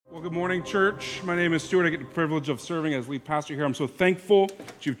Well, good morning, church. My name is Stuart. I get the privilege of serving as lead pastor here. I'm so thankful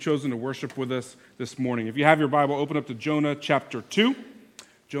that you've chosen to worship with us this morning. If you have your Bible, open up to Jonah Chapter 2.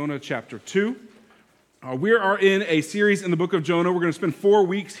 Jonah Chapter 2. We are in a series in the book of Jonah. We're going to spend 4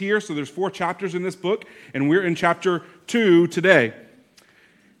 weeks here, so there's 4 chapters in this book, and we're in chapter 2 today.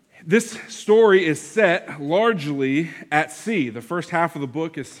 This story is set largely at sea. The first half of the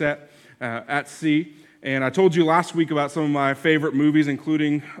book is set at sea. And I told you last week about some of my favorite movies,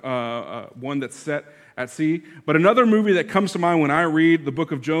 including one that's set at sea. But another movie that comes to mind when I read the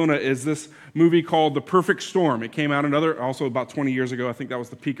book of Jonah is this movie called The Perfect Storm. It came out also about 20 years ago. I think that was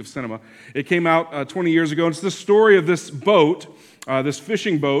the peak of cinema. It came out 20 years ago. And it's the story of this boat, this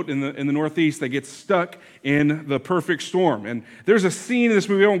fishing boat in the Northeast that gets stuck in the perfect storm. And there's a scene in this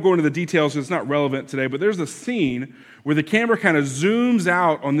movie. I won't go into the details because it's not relevant today. But there's a scene where the camera kind of zooms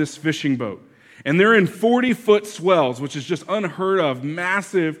out on this fishing boat. And they're in 40-foot swells, which is just unheard of,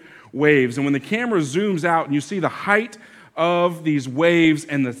 massive waves. And when the camera zooms out and you see the height of these waves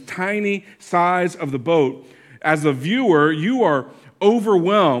and the tiny size of the boat, as a viewer, you are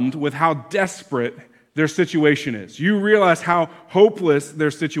overwhelmed with how desperate their situation is. You realize how hopeless their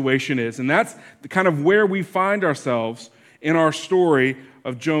situation is. And that's kind of where we find ourselves in our story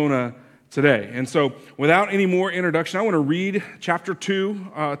of Jonah today. And so without any more introduction, I want to read chapter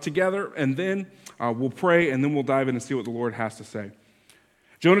 2 together, and then we'll pray, and then we'll dive in and see what the Lord has to say.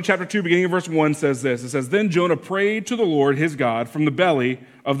 Jonah chapter 2, beginning of verse 1 says this. It says, "Then Jonah prayed to the Lord his God from the belly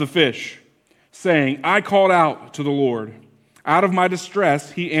of the fish, saying, I called out to the Lord. Out of my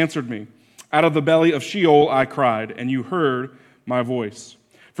distress he answered me. Out of the belly of Sheol I cried, and you heard my voice.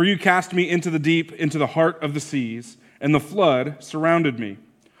 For you cast me into the deep, into the heart of the seas, and the flood surrounded me.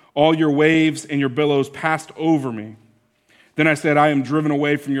 All your waves and your billows passed over me. Then I said, I am driven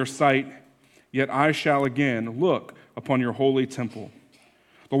away from your sight, yet I shall again look upon your holy temple.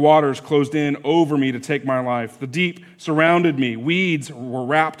 The waters closed in over me to take my life. The deep surrounded me. Weeds were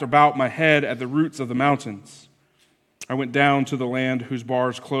wrapped about my head at the roots of the mountains. I went down to the land whose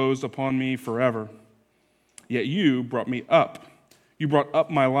bars closed upon me forever. Yet you brought me up. You brought up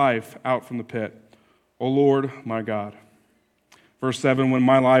my life out from the pit, O Lord my God. Verse 7, when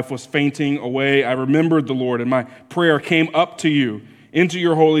my life was fainting away, I remembered the Lord, and my prayer came up to you into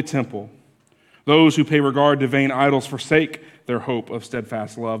your holy temple. Those who pay regard to vain idols forsake their hope of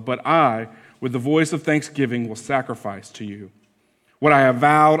steadfast love, but I, with the voice of thanksgiving, will sacrifice to you. What I have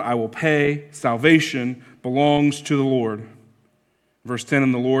vowed, I will pay. Salvation belongs to the Lord. Verse 10,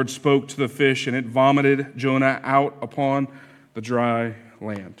 and the Lord spoke to the fish, and it vomited Jonah out upon the dry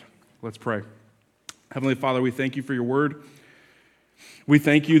land. Let's pray. Heavenly Father, we thank you for your word. We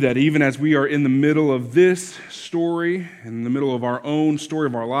thank you that even as we are in the middle of this story, in the middle of our own story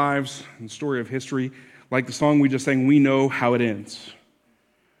of our lives, and the story of history, like the song we just sang, we know how it ends.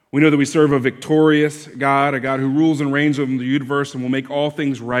 We know that we serve a victorious God, a God who rules and reigns over the universe and will make all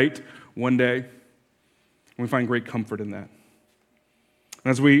things right one day. And we find great comfort in that.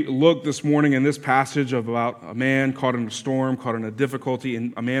 And as we look this morning in this passage about a man caught in a storm, caught in a difficulty,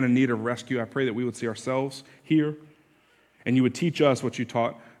 and a man in need of rescue, I pray that we would see ourselves here, and you would teach us what you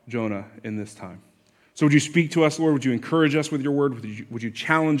taught Jonah in this time. So would you speak to us, Lord? Would you encourage us with your word? Would you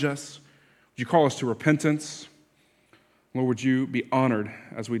challenge us? Would you call us to repentance? Lord, would you be honored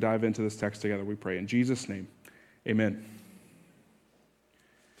as we dive into this text together, we pray. In Jesus' name, amen.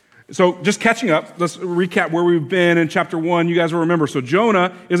 So just catching up, let's recap where we've been in chapter 1. You guys will remember. So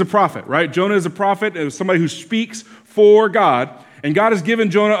Jonah is a prophet, right? Jonah is a prophet, is somebody who speaks for God. And God has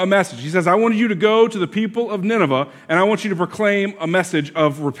given Jonah a message. He says, I want you to go to the people of Nineveh, and I want you to proclaim a message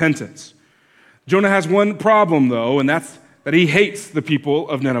of repentance. Jonah has one problem, though, and that's that he hates the people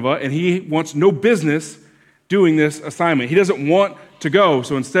of Nineveh, and he wants no business doing this assignment. He doesn't want to go.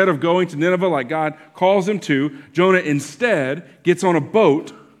 So instead of going to Nineveh like God calls him to, Jonah instead gets on a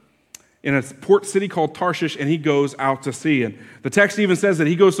boat in a port city called Tarshish, and he goes out to sea. And the text even says that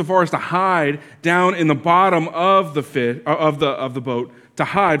he goes so far as to hide down in the bottom of the boat to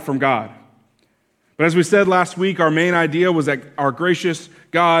hide from God. But as we said last week, our main idea was that our gracious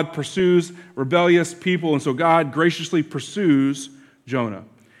God pursues rebellious people, and so God graciously pursues Jonah.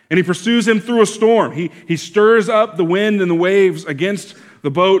 And he pursues him through a storm. He stirs up the wind and the waves against the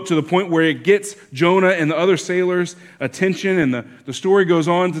boat to the point where it gets Jonah and the other sailors' attention. And the story goes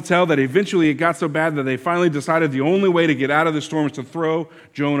on to tell that eventually it got so bad that they finally decided the only way to get out of the storm is to throw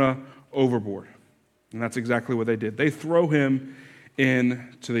Jonah overboard. And that's exactly what they did. They throw him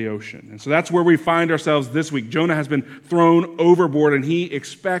into the ocean. And so that's where we find ourselves this week. Jonah has been thrown overboard, and he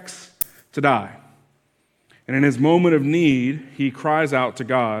expects to die. And in his moment of need, he cries out to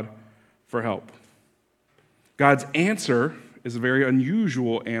God for help. God's answer is a very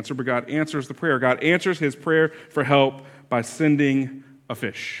unusual answer, but God answers the prayer. God answers his prayer for help by sending a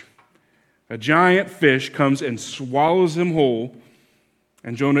fish. A giant fish comes and swallows him whole,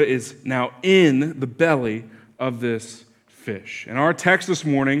 and Jonah is now in the belly of this fish. In our text this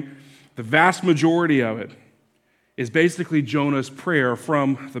morning, the vast majority of it is basically Jonah's prayer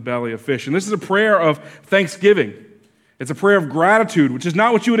from the belly of fish. And this is a prayer of thanksgiving. It's a prayer of gratitude, which is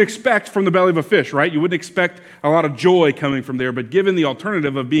not what you would expect from the belly of a fish, right? You wouldn't expect a lot of joy coming from there, but given the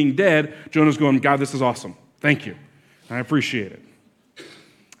alternative of being dead, Jonah's going, God, this is awesome. Thank you. I appreciate it.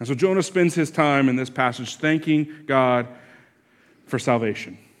 And so Jonah spends his time in this passage thanking God for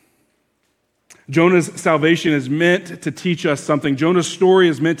salvation. Jonah's salvation is meant to teach us something. Jonah's story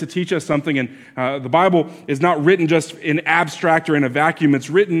is meant to teach us something, and the Bible is not written just in abstract or in a vacuum. It's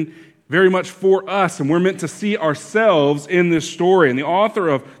written very much for us, and we're meant to see ourselves in this story. And the author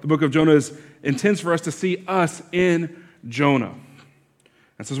of the book of Jonah intends for us to see us in Jonah.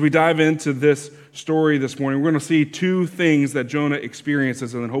 And so as we dive into this story this morning, we're going to see two things that Jonah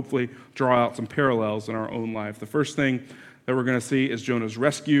experiences and then hopefully draw out some parallels in our own life. The first thing that we're going to see is Jonah's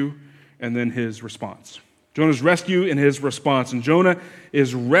rescue and then his response. Jonah's rescue and his response. And Jonah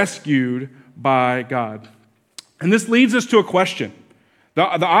is rescued by God. And this leads us to a question.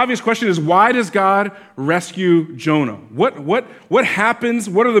 The obvious question is, why does God rescue Jonah? What happens?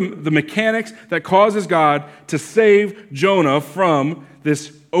 What are the mechanics that causes God to save Jonah from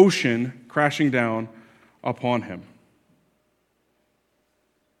this ocean crashing down upon him?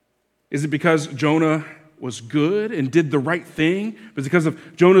 Is it because Jonah was good and did the right thing? Was it because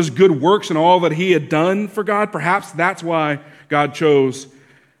of Jonah's good works and all that he had done for God? Perhaps that's why God chose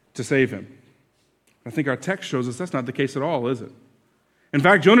to save him. I think our text shows us that's not the case at all, is it? In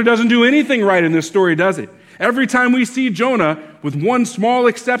fact, Jonah doesn't do anything right in this story, does he? Every time we see Jonah, with one small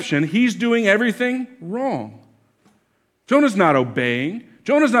exception, he's doing everything wrong. Jonah's not obeying.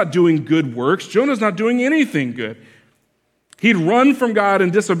 Jonah's not doing good works. Jonah's not doing anything good. He'd run from God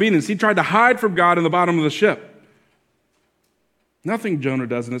in disobedience. He tried to hide from God in the bottom of the ship. Nothing Jonah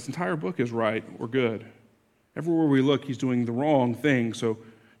does in this entire book is right or good. Everywhere we look, he's doing the wrong thing. So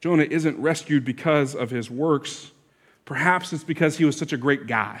Jonah isn't rescued because of his works. Perhaps it's because he was such a great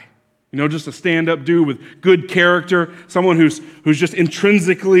guy. You know, just a stand-up dude with good character, someone who's just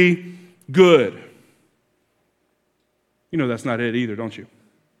intrinsically good. You know that's not it either, don't you?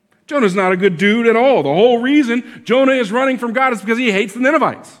 Jonah's not a good dude at all. The whole reason Jonah is running from God is because he hates the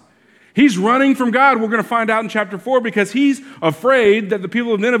Ninevites. He's running from God, we're going to find out in chapter 4, because he's afraid that the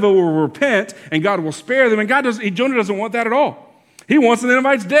people of Nineveh will repent and God will spare them. And Jonah doesn't want that at all. He wants the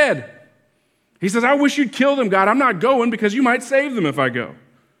Ninevites dead. He says, I wish you'd kill them, God. I'm not going because you might save them if I go.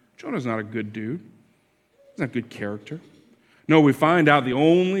 Jonah's not a good dude. He's not a good character. No, we find out the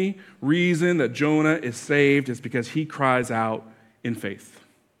only reason that Jonah is saved is because he cries out in faith.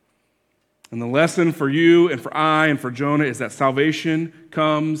 And the lesson for you and for I and for Jonah is that salvation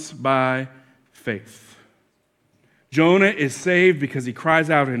comes by faith. Jonah is saved because he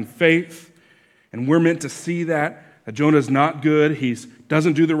cries out in faith, and we're meant to see that Jonah's not good. He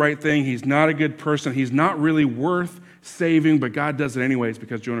doesn't do the right thing. He's not a good person. He's not really worth saving, but God does it anyways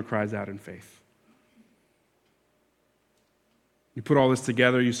because Jonah cries out in faith. You put all this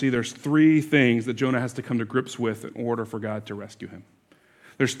together, you see there's three things that Jonah has to come to grips with in order for God to rescue him.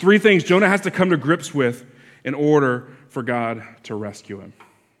 There's three things Jonah has to come to grips with in order for God to rescue him.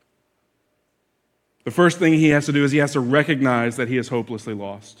 The first thing he has to do is he has to recognize that he is hopelessly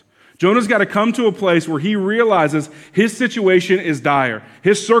lost. Jonah's got to come to a place where he realizes his situation is dire.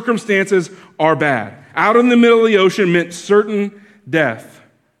 His circumstances are bad. Out in the middle of the ocean meant certain death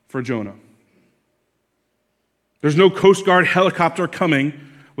for Jonah. There's no Coast Guard helicopter coming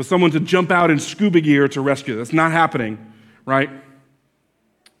with someone to jump out in scuba gear to rescue. That's not happening, right?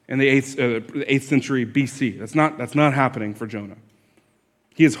 In the 8th century BC. That's not happening for Jonah.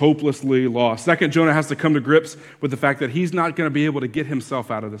 He is hopelessly lost. Second, Jonah has to come to grips with the fact that he's not going to be able to get himself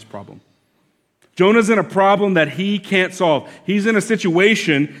out of this problem. Jonah's in a problem that he can't solve. He's in a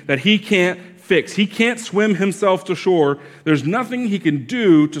situation that he can't fix. He can't swim himself to shore. There's nothing he can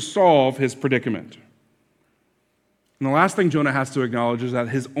do to solve his predicament. And the last thing Jonah has to acknowledge is that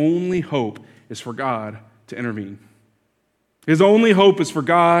his only hope is for God to intervene. His only hope is for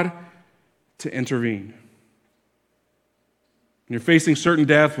God to intervene. When you're facing certain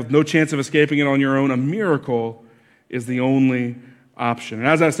death with no chance of escaping it on your own, a miracle is the only option. And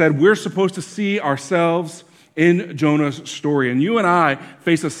as I said, we're supposed to see ourselves in Jonah's story. And you and I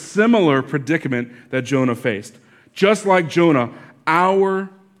face a similar predicament that Jonah faced. Just like Jonah, our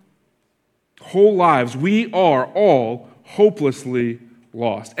whole lives, we are all hopelessly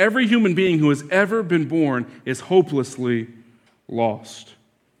lost. Every human being who has ever been born is hopelessly lost.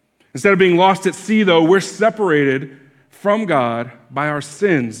 Instead of being lost at sea, though, we're separated from God by our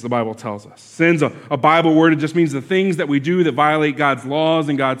sins, the Bible tells us. Sin's a Bible word. It just means the things that we do that violate God's laws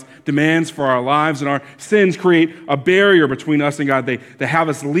and God's demands for our lives. And our sins create a barrier between us and God. They have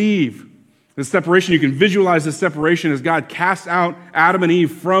us leave. The separation, you can visualize this separation as God cast out Adam and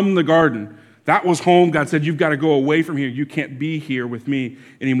Eve from the garden. That was home. God said, you've got to go away from here. You can't be here with me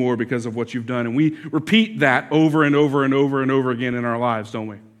anymore because of what you've done. And we repeat that over and over and over and over again in our lives, don't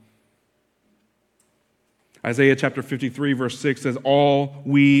we? Isaiah chapter 53, verse 6 says, all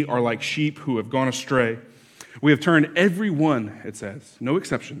we are like sheep who have gone astray. We have turned every one, it says, no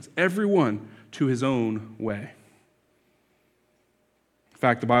exceptions, every one to his own way. In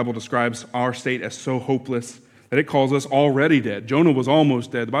fact, the Bible describes our state as so hopeless that it calls us already dead. Jonah was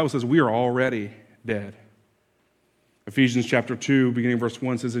almost dead. The Bible says we are already dead. Ephesians chapter 2, beginning verse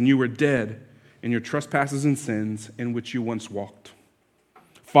 1 says, and you were dead in your trespasses and sins in which you once walked,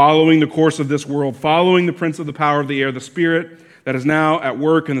 following the course of this world, following the prince of the power of the air, the spirit that is now at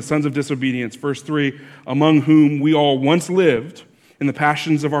work in the sons of disobedience. Verse 3, among whom we all once lived in the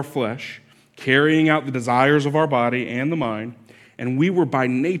passions of our flesh, carrying out the desires of our body and the mind, and we were by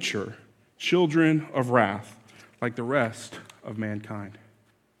nature children of wrath, like the rest of mankind.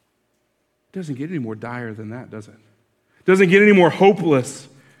 It doesn't get any more dire than that, does it? It doesn't get any more hopeless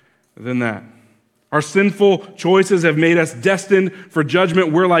than that. Our sinful choices have made us destined for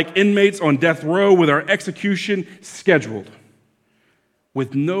judgment. We're like inmates on death row with our execution scheduled,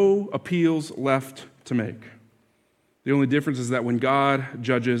 with no appeals left to make. The only difference is that when God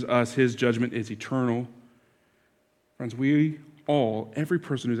judges us, his judgment is eternal. Friends, every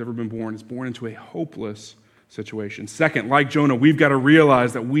person who's ever been born is born into a hopeless situation. Second, like Jonah, we've got to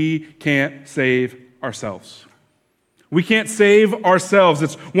realize that we can't save ourselves. We can't save ourselves.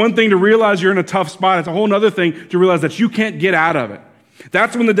 It's one thing to realize you're in a tough spot. It's a whole other thing to realize that you can't get out of it.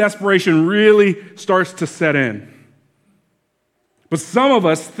 That's when the desperation really starts to set in. But some of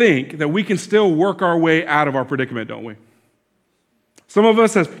us think that we can still work our way out of our predicament, don't we? Some of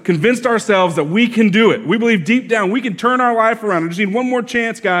us have convinced ourselves that we can do it. We believe deep down we can turn our life around. I just need one more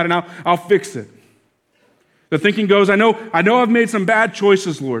chance, God, and I'll fix it. The thinking goes, I know I've made some bad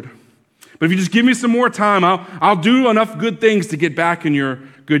choices, Lord. But if you just give me some more time, I'll do enough good things to get back in your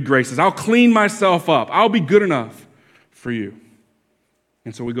good graces. I'll clean myself up. I'll be good enough for you.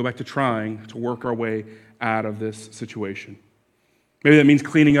 And so we go back to trying to work our way out of this situation. Maybe that means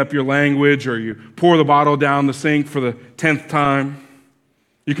cleaning up your language, or you pour the bottle down the sink for the 10th time.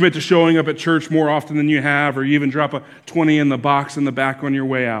 You commit to showing up at church more often than you have, or you even drop a 20 in the box in the back on your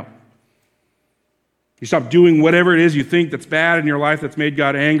way out. You stop doing whatever it is you think that's bad in your life that's made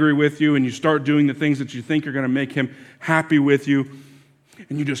God angry with you, and you start doing the things that you think are going to make him happy with you,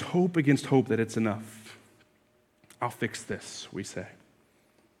 and you just hope against hope that it's enough. I'll fix this, we say.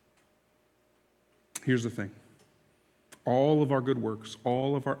 Here's the thing. All of our good works,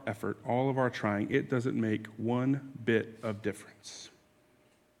 all of our effort, all of our trying, it doesn't make one bit of difference.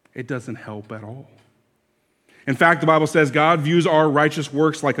 It doesn't help at all. In fact, the Bible says God views our righteous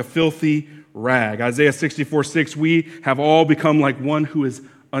works like a filthy rag. Isaiah 64:6, we have all become like one who is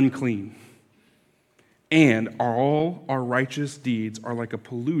unclean. And all our righteous deeds are like a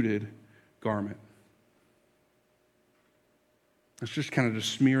polluted garment. It's just kind of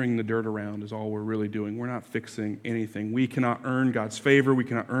just smearing the dirt around is all we're really doing. We're not fixing anything. We cannot earn God's favor. We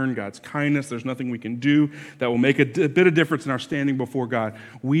cannot earn God's kindness. There's nothing we can do that will make a bit of difference in our standing before God.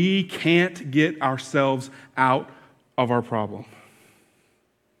 We can't get ourselves out of our problem.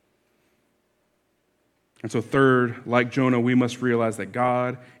 And so third, like Jonah, we must realize that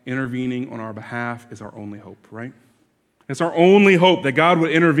God intervening on our behalf is our only hope, right? It's our only hope that God would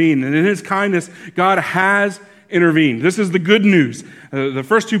intervene. And in his kindness, God has intervened. This is the good news. The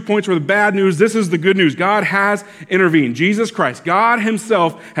first 2 points were the bad news. This is the good news. God has intervened. Jesus Christ, God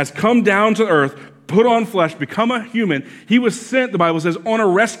himself, has come down to earth, put on flesh, become a human. He was sent, the Bible says, on a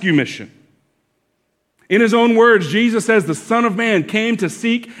rescue mission. In his own words, Jesus says the Son of Man came to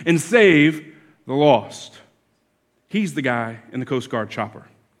seek and save the lost. He's the guy in the Coast Guard chopper.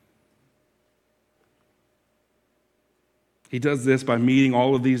 He does this by meeting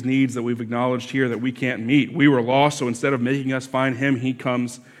all of these needs that we've acknowledged here that we can't meet. We were lost, so instead of making us find him, he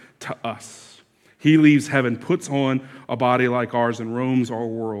comes to us. He leaves heaven, puts on a body like ours, and roams our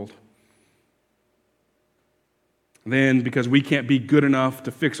world. Then, because we can't be good enough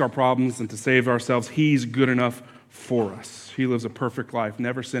to fix our problems and to save ourselves, he's good enough for us. He lives a perfect life,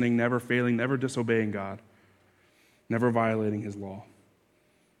 never sinning, never failing, never disobeying God, never violating his law.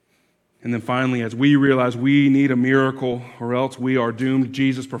 And then finally, as we realize we need a miracle or else we are doomed,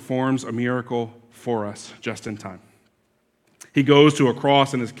 Jesus performs a miracle for us just in time. He goes to a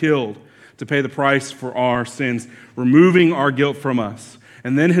cross and is killed to pay the price for our sins, removing our guilt from us.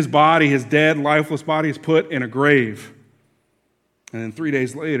 And then his body, his dead, lifeless body, is put in a grave. And then 3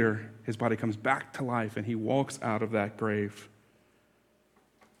 days later, his body comes back to life and he walks out of that grave,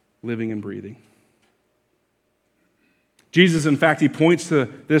 living and breathing. Jesus, in fact, he points to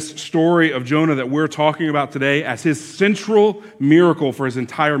this story of Jonah that we're talking about today as his central miracle for his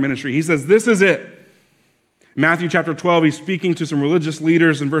entire ministry. He says, this is it. In Matthew chapter 12, he's speaking to some religious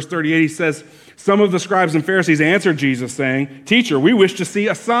leaders. In verse 38, he says, some of the scribes and Pharisees answered Jesus, saying, Teacher, we wish to see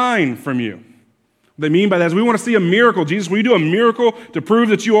a sign from you. What they mean by that is we want to see a miracle. Jesus, will you do a miracle to prove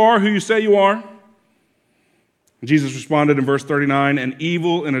that you are who you say you are? And Jesus responded in verse 39, an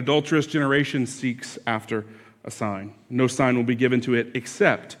evil and adulterous generation seeks after a sign. No sign will be given to it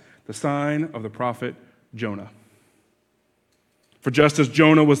except the sign of the prophet Jonah. For just as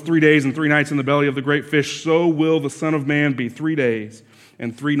Jonah was 3 days and 3 nights in the belly of the great fish, so will the Son of Man be 3 days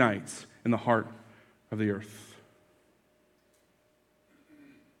and 3 nights in the heart of the earth.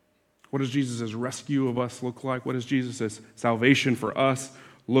 What does Jesus' rescue of us look like? What does Jesus' salvation for us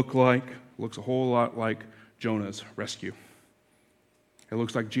look like? It looks a whole lot like Jonah's rescue. It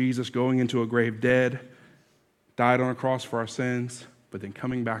looks like Jesus going into a grave dead, died on a cross for our sins, but then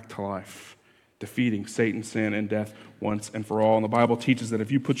coming back to life, defeating Satan, sin, and death once and for all. And the Bible teaches that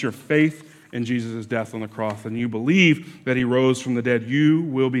if you put your faith in Jesus' death on the cross and you believe that he rose from the dead, you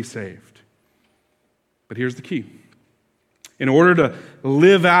will be saved. But here's the key. In order to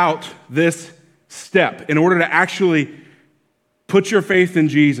live out this step, in order to actually put your faith in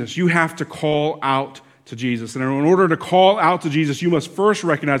Jesus, you have to call out to Jesus. And in order to call out to Jesus, you must first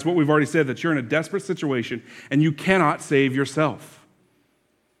recognize what we've already said, that you're in a desperate situation and you cannot save yourself.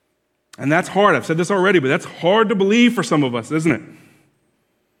 And that's hard. I've said this already, but that's hard to believe for some of us, isn't it?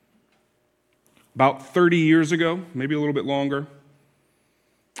 About 30 years ago, maybe a little bit longer,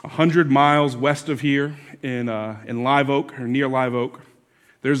 100 miles west of here in Live Oak, or near Live Oak,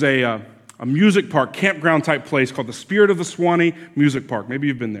 there's a music park, campground type place called the Spirit of the Swanee Music Park. Maybe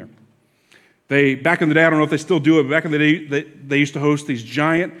you've been there. Back in the day, I don't know if they still do it, but back in the day, they used to host these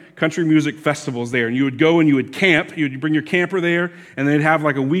giant country music festivals there. And you would go and you would camp. You would bring your camper there, and they'd have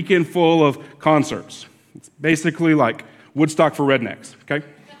like a weekend full of concerts. It's basically like Woodstock for rednecks, okay?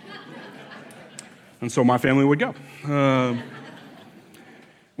 And so my family would go.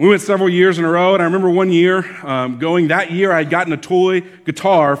 We went several years in a row, and I remember one year going. That year, I had gotten a toy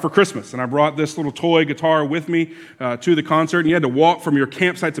guitar for Christmas, and I brought this little toy guitar with me to the concert. And you had to walk from your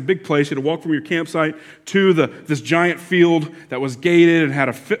campsite. It's a big place. You had to walk from your campsite to this giant field that was gated and had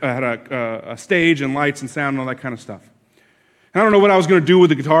a stage and lights and sound and all that kind of stuff. And I don't know what I was going to do with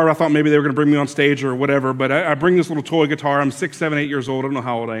the guitar. I thought maybe they were going to bring me on stage or whatever, but I bring this little toy guitar. I'm 6, 7, 8 years old. I don't know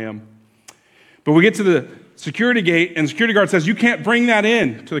how old I am. But we get to the security gate, and the security guard says, you can't bring that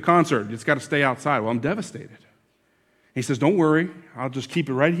in to the concert. It's got to stay outside. Well, I'm devastated. He says, don't worry. I'll just keep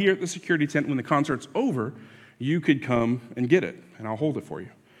it right here at the security tent. When the concert's over, you could come and get it, and I'll hold it for you.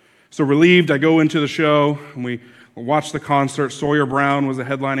 So relieved, I go into the show, and we watch the concert. Sawyer Brown was the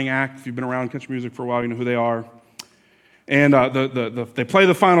headlining act. If you've been around country music for a while, you know who they are. And they play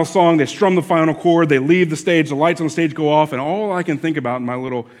the final song, they strum the final chord, they leave the stage, the lights on the stage go off, and all I can think about in my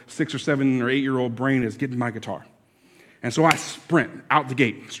little 6 or 7 or 8-year-old brain is getting my guitar. And so I sprint out the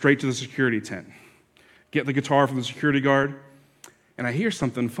gate, straight to the security tent, get the guitar from the security guard, and I hear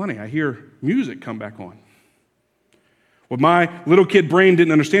something funny. I hear music come back on. What my little kid brain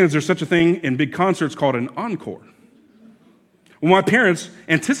didn't understand is there's such a thing in big concerts called an encore. Well, my parents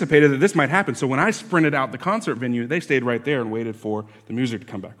anticipated that this might happen, so when I sprinted out the concert venue, they stayed right there and waited for the music to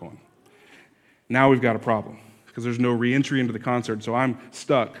come back on. Now we've got a problem, because there's no re-entry into the concert, so I'm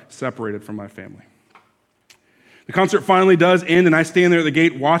stuck, separated from my family. The concert finally does end, and I stand there at the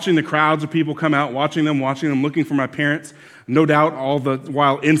gate watching the crowds of people come out, watching them, looking for my parents. No doubt, all the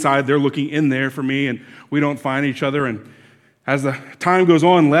while inside, they're looking in there for me, and we don't find each other, and as the time goes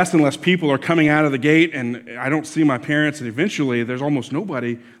on, less and less people are coming out of the gate, and I don't see my parents, and eventually there's almost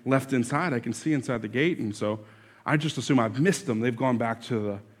nobody left inside. I can see inside the gate, and so I just assume I've missed them. They've gone back to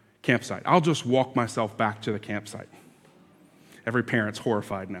the campsite. I'll just walk myself back to the campsite. Every parent's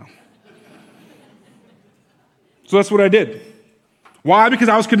horrified now. So that's what I did. Why? Because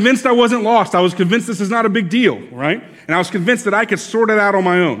I was convinced I wasn't lost. I was convinced this is not a big deal, right? And I was convinced that I could sort it out on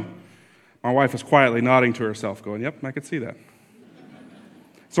my own. My wife is quietly nodding to herself, going, yep, I could see that.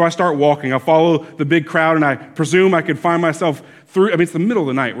 So I start walking. I follow the big crowd, and I presume I could find myself through. It's the middle of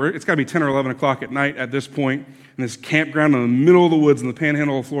the night. It's got to be 10 or 11 o'clock at night at this point, in this campground in the middle of the woods in the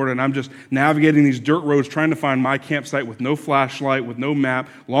panhandle of Florida, and I'm just navigating these dirt roads trying to find my campsite with no flashlight, with no map,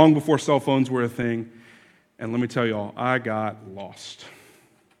 long before cell phones were a thing. And let me tell y'all, I got lost.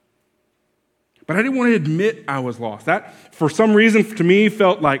 But I didn't want to admit I was lost. That, for some reason, to me,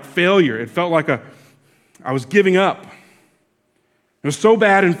 felt like failure. It felt like I was giving up. It was so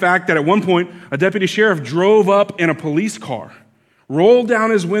bad, in fact, that at one point, a deputy sheriff drove up in a police car, rolled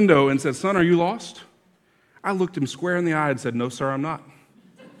down his window, and said, "Son, are you lost?" I looked him square in the eye and said, "No, sir, I'm not."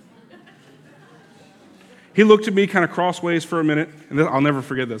 He looked at me kind of crossways for a minute, and I'll never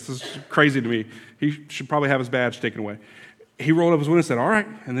forget this. This is crazy to me. He should probably have his badge taken away. He rolled up his window and said, "All right,"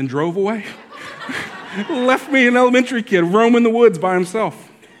 and then drove away. Left me, an elementary kid, roaming the woods by himself.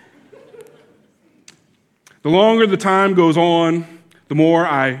 The longer the time goes on, the more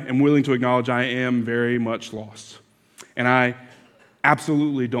I am willing to acknowledge I am very much lost. And I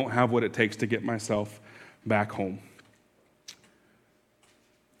absolutely don't have what it takes to get myself back home.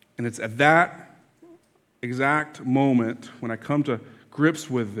 And it's at that exact moment when I come to grips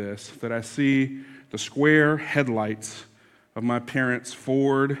with this that I see the square headlights of my parents'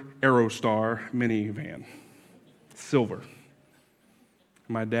 Ford Aerostar minivan, silver.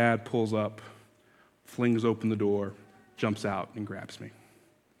 My dad pulls up, flings open the door, jumps out, and grabs me.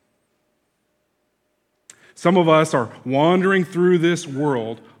 Some of us are wandering through this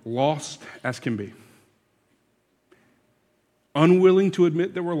world, lost as can be, unwilling to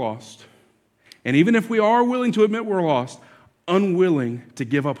admit that we're lost. And even if we are willing to admit we're lost, unwilling to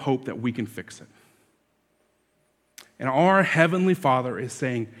give up hope that we can fix it. And our Heavenly Father is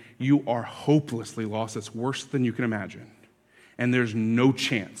saying, you are hopelessly lost. It's worse than you can imagine. And there's no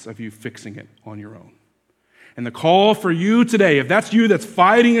chance of you fixing it on your own. And the call for you today, if that's you that's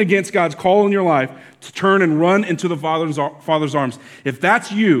fighting against God's call in your life to turn and run into the Father's arms, if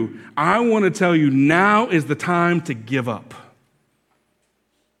that's you, I want to tell you now is the time to give up.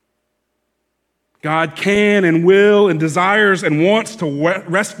 God can and will and desires and wants to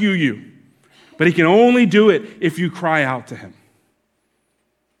rescue you, but he can only do it if you cry out to him.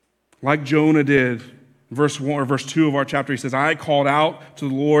 Like Jonah did, verse 1 or verse 2 of our chapter, he says, "I called out to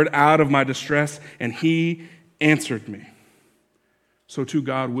the Lord out of my distress, and he answered me." So too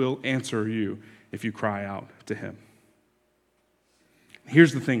God will answer you if you cry out to him.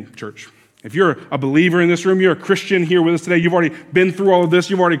 Here's the thing, church. If you're a believer in this room, you're a Christian here with us today, you've already been through all of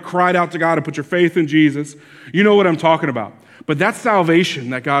this, you've already cried out to God and put your faith in Jesus, you know what I'm talking about. But that's salvation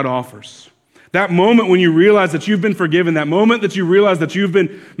that God offers. That moment when you realize that you've been forgiven, that moment that you realize that you've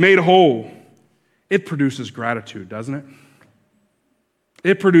been made whole, it produces gratitude, doesn't it?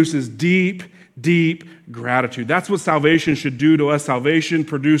 It produces deep, deep gratitude. That's what salvation should do to us. Salvation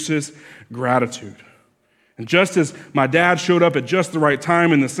produces gratitude. And just as my dad showed up at just the right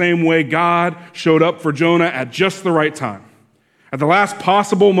time, in the same way God showed up for Jonah at just the right time. At the last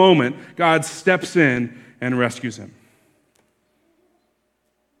possible moment, God steps in and rescues him.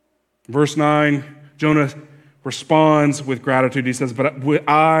 Verse 9, Jonah responds with gratitude. He says, "But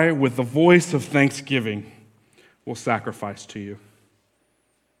I, with the voice of thanksgiving, will sacrifice to you."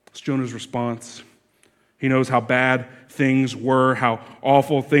 It's Jonah's response. He knows how bad things were, how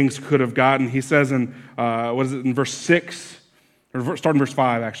awful things could have gotten. He says in verse 6, or starting verse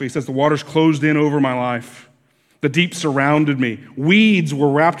 5, actually. He says, "The waters closed in over my life. The deep surrounded me. Weeds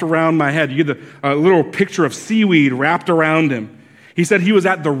were wrapped around my head." You get a little picture of seaweed wrapped around him. He said he was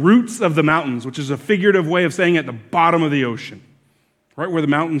at the roots of the mountains, which is a figurative way of saying at the bottom of the ocean, right where the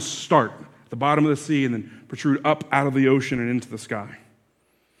mountains start, at the bottom of the sea, and then protrude up out of the ocean and into the sky.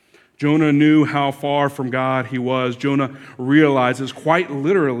 Jonah knew how far from God he was. Jonah realizes quite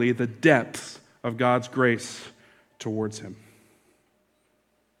literally the depths of God's grace towards him.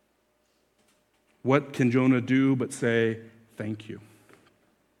 What can Jonah do but say, "Thank you"?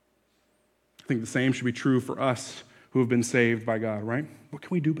 I think the same should be true for us who have been saved by God, right? What can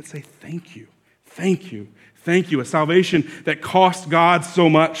we do but say, "Thank you, thank you, thank you"? A salvation that cost God so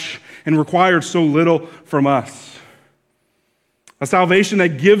much and required so little from us. A salvation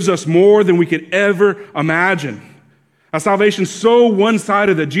that gives us more than we could ever imagine. A salvation so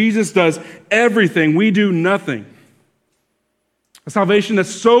one-sided that Jesus does everything, we do nothing. A salvation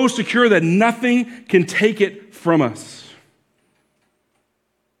that's so secure that nothing can take it from us.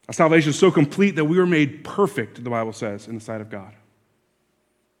 A salvation so complete that we were made perfect, the Bible says, in the sight of God.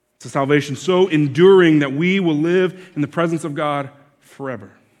 It's a salvation so enduring that we will live in the presence of God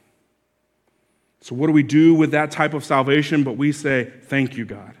forever. So what do we do with that type of salvation? But we say, "Thank you,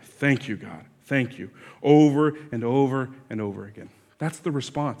 God. Thank you, God. Thank you." Over and over and over again. That's the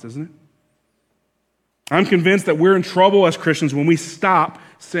response, isn't it? I'm convinced that we're in trouble as Christians when we stop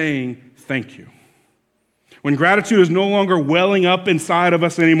saying thank you. When gratitude is no longer welling up inside of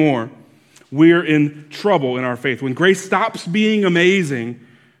us anymore, we're in trouble in our faith. When grace stops being amazing,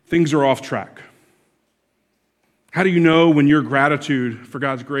 things are off track. How do you know when your gratitude for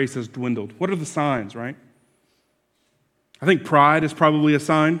God's grace has dwindled? What are the signs, right? I think pride is probably a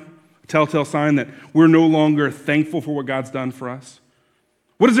sign, a telltale sign that we're no longer thankful for what God's done for us.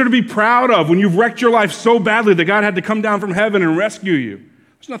 What is there to be proud of when you've wrecked your life so badly that God had to come down from heaven and rescue you?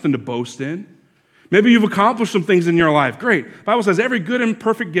 There's nothing to boast in. Maybe you've accomplished some things in your life. Great. The Bible says every good and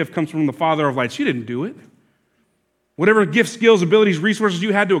perfect gift comes from the Father of lights. You didn't do it. Whatever gifts, skills, abilities, resources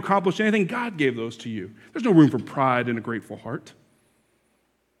you had to accomplish anything, God gave those to you. There's no room for pride in a grateful heart.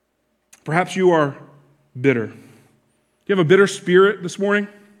 Perhaps you are bitter. Do you have a bitter spirit this morning?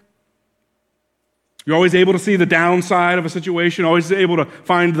 You're always able to see the downside of a situation, always able to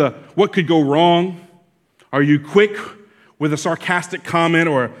find what could go wrong. Are you quick with a sarcastic comment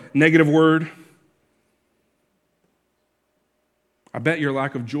or a negative word? I bet your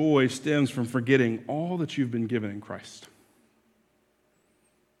lack of joy stems from forgetting all that you've been given in Christ.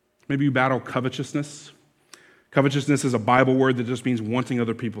 Maybe you battle covetousness. Covetousness is a Bible word that just means wanting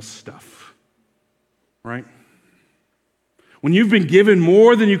other people's stuff, right? When you've been given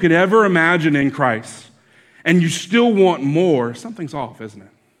more than you could ever imagine in Christ, and you still want more, something's off, isn't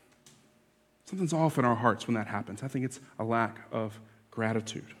it? Something's off in our hearts when that happens. I think it's a lack of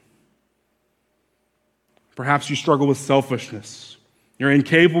gratitude. Perhaps you struggle with selfishness. You're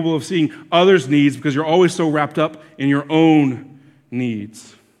incapable of seeing others' needs because you're always so wrapped up in your own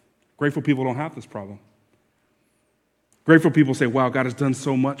needs. Grateful people don't have this problem. Grateful people say, wow, God has done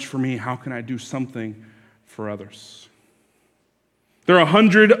so much for me. How can I do something for others? There are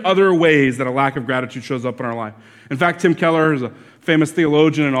 100 other ways that a lack of gratitude shows up in our life. In fact, Tim Keller is a famous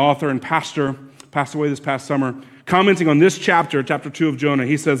theologian and author and pastor, passed away this past summer, commenting on this chapter 2 of Jonah.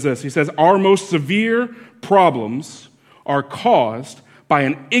 He says this, he says, our most severe problems are caused by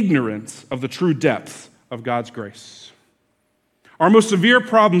an ignorance of the true depth of God's grace. Our most severe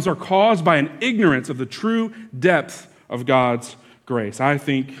problems are caused by an ignorance of the true depth of God's grace. I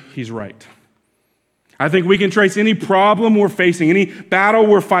think he's right. I think we can trace any problem we're facing, any battle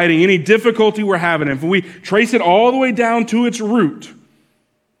we're fighting, any difficulty we're having. If we trace it all the way down to its root,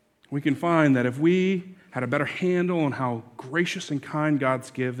 we can find that if we had a better handle on how gracious and kind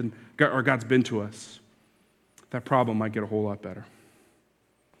God's been to us, that problem might get a whole lot better.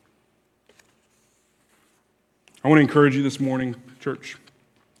 I want to encourage you this morning, church.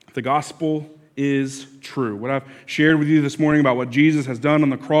 The gospel is true. What I've shared with you this morning about what Jesus has done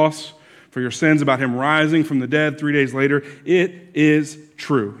on the cross for your sins, about him rising from the dead 3 days later, it is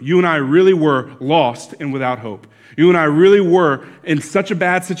true. You and I really were lost and without hope. You and I really were in such a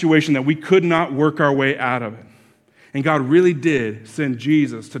bad situation that we could not work our way out of it. And God really did send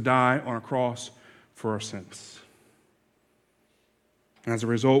Jesus to die on a cross for our sins. And as a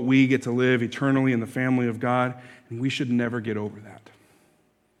result, we get to live eternally in the family of God, and we should never get over that.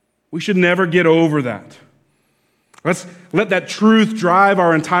 We should never get over that. Let's let that truth drive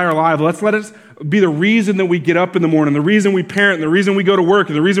our entire life. Let's let it be the reason that we get up in the morning, the reason we parent, the reason we go to work,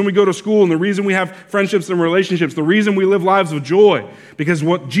 the reason we go to school, and the reason we have friendships and relationships, the reason we live lives of joy, because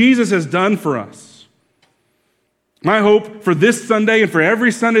what Jesus has done for us. My hope for this Sunday and for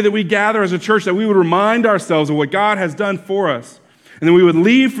every Sunday that we gather as a church, that we would remind ourselves of what God has done for us, and then we would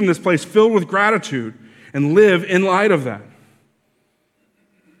leave from this place filled with gratitude and live in light of that.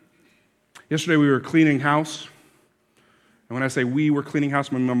 Yesterday we were cleaning house. And when I say we were cleaning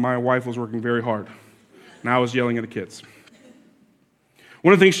house, my wife was working very hard. And I was yelling at the kids.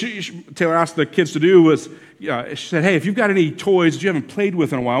 One of the things Taylor asked the kids to do was, she said, hey, if you've got any toys that you haven't played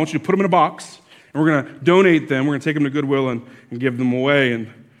with in a while, I want you to put them in a box. And we're going to donate them. We're going to take them to Goodwill and give them away. And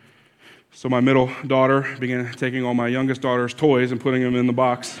so my middle daughter began taking all my youngest daughter's toys and putting them in the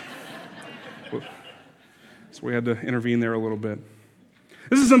box. So we had to intervene there a little bit.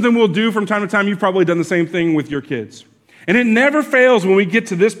 This is something we'll do from time to time. You've probably done the same thing with your kids. And it never fails when we get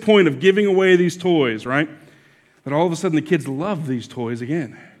to this point of giving away these toys, right? That all of a sudden the kids love these toys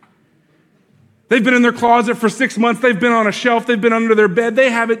again. They've been in their closet for 6 months. They've been on a shelf. They've been under their bed.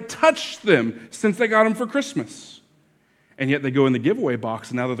 They haven't touched them since they got them for Christmas. And yet they go in the giveaway box,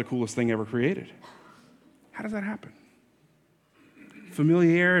 and now they're the coolest thing ever created. How does that happen?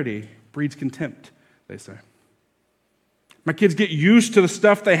 Familiarity breeds contempt, they say. My kids get used to the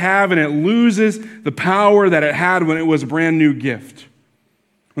stuff they have, and it loses the power that it had when it was a brand new gift.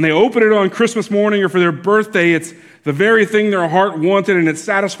 When they open it on Christmas morning or for their birthday, it's the very thing their heart wanted, and it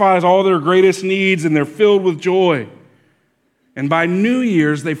satisfies all their greatest needs, and they're filled with joy. And by New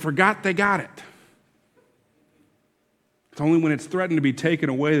Year's, they forgot they got it. It's only when it's threatened to be taken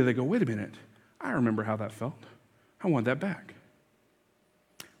away that they go, wait a minute, I remember how that felt. I want that back.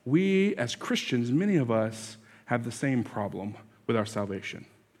 We, as Christians, many of us, have the same problem with our salvation.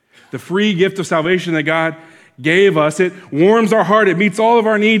 The free gift of salvation that God gave us. It warms our heart. It meets all of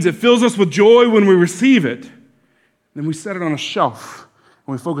our needs. It fills us with joy when we receive it. Then we set it on a shelf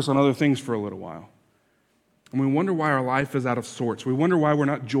and we focus on other things for a little while. And we wonder why our life is out of sorts. We wonder why we're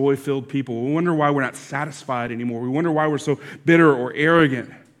not joy-filled people. We wonder why we're not satisfied anymore. We wonder why we're so bitter or arrogant.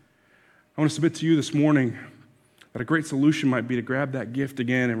 I want to submit to you this morning that a great solution might be to grab that gift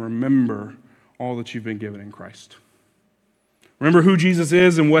again and remember all that you've been given in Christ. Remember who Jesus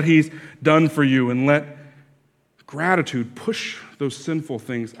is and what he's done for you, and let gratitude push those sinful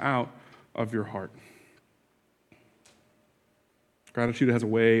things out of your heart. Gratitude has a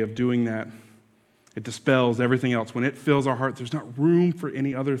way of doing that. It dispels everything else. When it fills our heart, there's not room for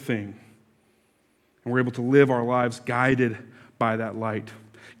any other thing. And we're able to live our lives guided by that light,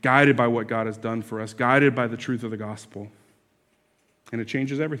 guided by what God has done for us, guided by the truth of the gospel. And it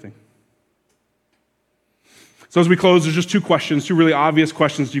changes everything. So as we close, there's just two questions, two really obvious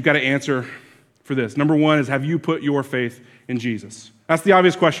questions you've got to answer for this. Number one is, have you put your faith in Jesus? That's the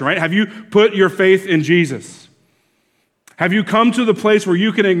obvious question, right? Have you put your faith in Jesus? Have you come to the place where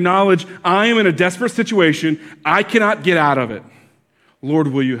you can acknowledge, I am in a desperate situation, I cannot get out of it. Lord,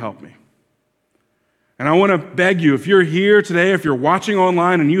 will you help me? And I want to beg you, if you're here today, if you're watching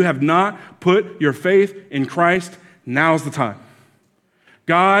online and you have not put your faith in Christ, now's the time.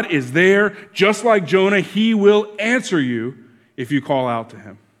 God is there, just like Jonah. He will answer you if you call out to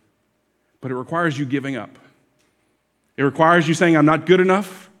him. But it requires you giving up. It requires you saying, I'm not good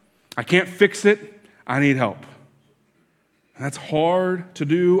enough, I can't fix it, I need help. And that's hard to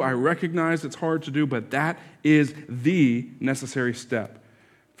do. I recognize it's hard to do, but that is the necessary step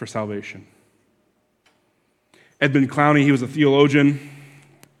for salvation. Edmund Clowney, he was a theologian,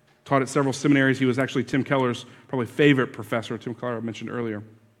 taught at several seminaries. He was actually Tim Keller's probably favorite professor, Tim Keller I mentioned earlier.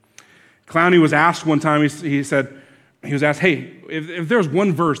 Clowney was asked one time, he was asked, hey, if there was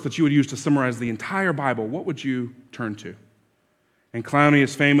one verse that you would use to summarize the entire Bible, what would you turn to? And Clowney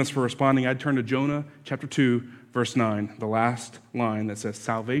is famous for responding, I'd turn to Jonah Chapter 2, verse 9, the last line that says,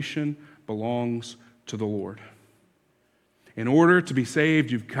 salvation belongs to the Lord. In order to be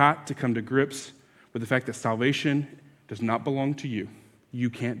saved, you've got to come to grips with the fact that salvation does not belong to you. You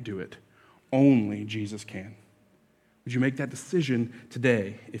can't do it. Only Jesus can. Would you make that decision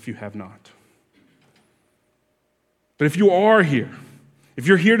today if you have not? But if you are here, if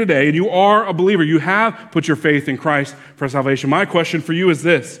you're here today and you are a believer, you have put your faith in Christ for salvation, my question for you is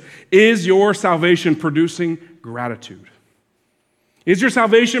this: is your salvation producing gratitude? Is your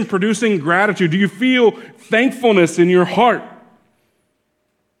salvation producing gratitude? Do you feel thankfulness in your heart?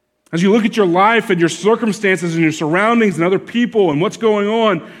 As you look at your life and your circumstances and your surroundings and other people and what's going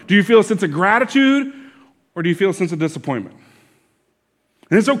on, do you feel a sense of gratitude or do you feel a sense of disappointment?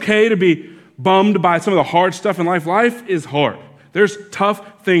 And it's okay to be bummed by some of the hard stuff in life. Life is hard. There's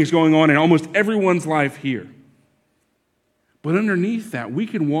tough things going on in almost everyone's life here. But underneath that, we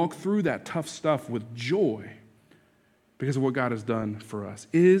can walk through that tough stuff with joy because of what God has done for us.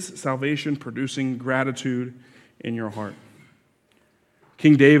 Is salvation producing gratitude in your heart?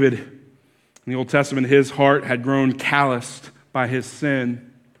 King David, in the Old Testament, his heart had grown calloused by his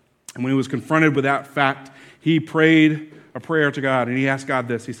sin. And when he was confronted with that fact, he prayed a prayer to God, and he asked God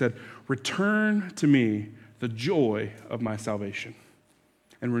this. He said, return to me the joy of my salvation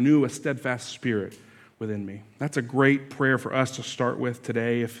and renew a steadfast spirit within me. That's a great prayer for us to start with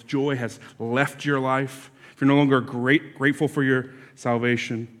today. If joy has left your life, if you're no longer grateful for your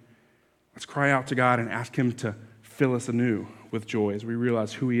salvation, let's cry out to God and ask him to fill us anew with joy as we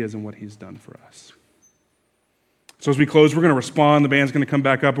realize who he is and what he's done for us. So as we close, we're going to respond. The band's going to come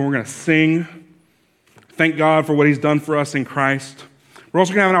back up and we're going to sing. Thank God for what he's done for us in Christ. We're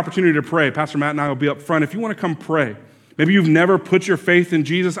also going to have an opportunity to pray. Pastor Matt and I will be up front. If you want to come pray, maybe you've never put your faith in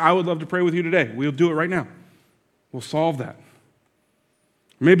Jesus, I would love to pray with you today. We'll do it right now. We'll solve that.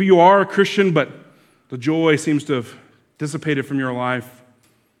 Maybe you are a Christian, but the joy seems to have dissipated from your life.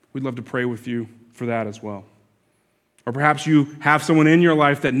 We'd love to pray with you for that as well. Or perhaps you have someone in your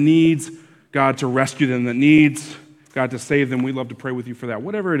life that needs God to rescue them, that needs God to save them. We'd love to pray with you for that.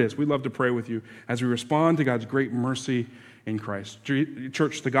 Whatever it is, we'd love to pray with you as we respond to God's great mercy in Christ.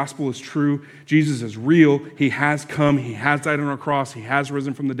 Church, the gospel is true. Jesus is real. He has come. He has died on our cross. He has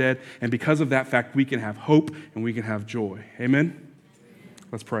risen from the dead. And because of that fact, we can have hope and we can have joy. Amen?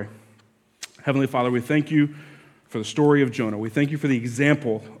 Let's pray. Heavenly Father, we thank you for the story of Jonah. We thank you for the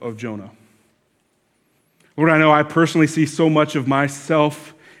example of Jonah. Lord, I know I personally see so much of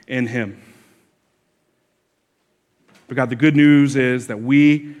myself in him. But God, the good news is that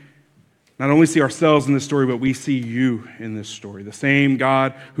we not only see ourselves in this story, but we see you in this story. The same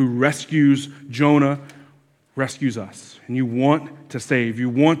God who rescues Jonah rescues us, and you want to save, you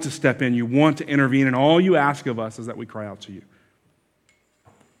want to step in, you want to intervene, and all you ask of us is that we cry out to you.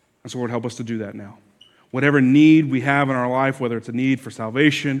 And so, Lord, help us to do that now. Whatever need we have in our life, whether it's a need for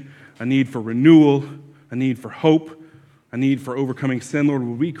salvation, a need for renewal, a need for hope, a need for overcoming sin, Lord,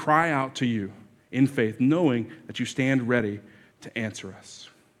 would we cry out to you in faith, knowing that you stand ready to answer us.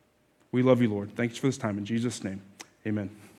 We love you, Lord. Thanks for this time. In Jesus' name, amen.